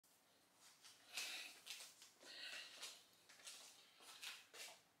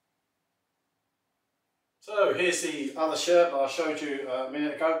So here's the other shirt that I showed you a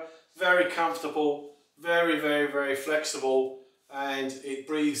minute ago. Very comfortable, very flexible, and it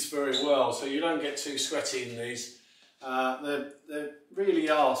breathes very well, so you don't get too sweaty in these. They really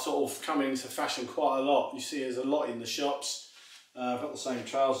are sort of coming into fashion quite a lot. You see there's a lot in the shops. I've got the same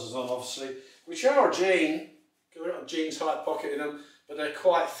trousers on, obviously, which are a jean. They've got a jean type pocket in them, but they're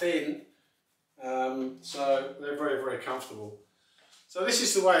quite thin, so they're very comfortable. So this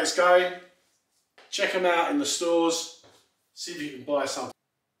is the way it's going. Check them out in the stores, see if you can buy something.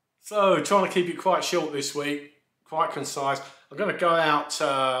 So trying to keep it quite short this week, quite concise. I'm going to go out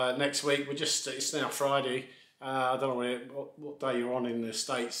next week. It's now Friday. I don't know what day you're on in the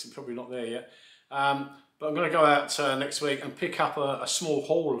States. You're probably not there yet. But I'm going to go out next week and pick up a small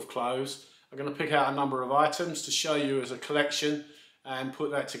haul of clothes. I'm going to pick out a number of items to show you as a collection and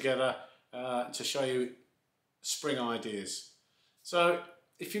put that together to show you spring ideas. So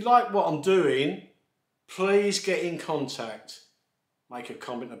if you like what I'm doing, please get in contact. Make a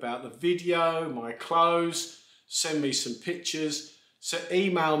comment about the video, my clothes, send me some pictures. So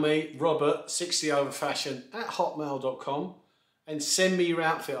email me, robert60overfashion@hotmail.com, and send me your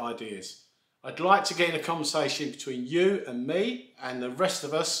outfit ideas. I'd like to get in a conversation between you and me and the rest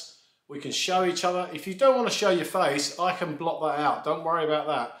of us. We can show each other. If you don't want to show your face, I can block that out. Don't worry about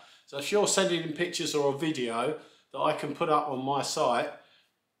that. So if you're sending in pictures or a video that I can put up on my site,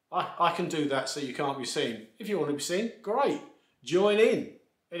 I can do that so you can't be seen. If you want to be seen, great. Join in.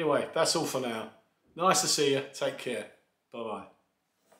 Anyway, that's all for now. Nice to see you. Take care. Bye-bye.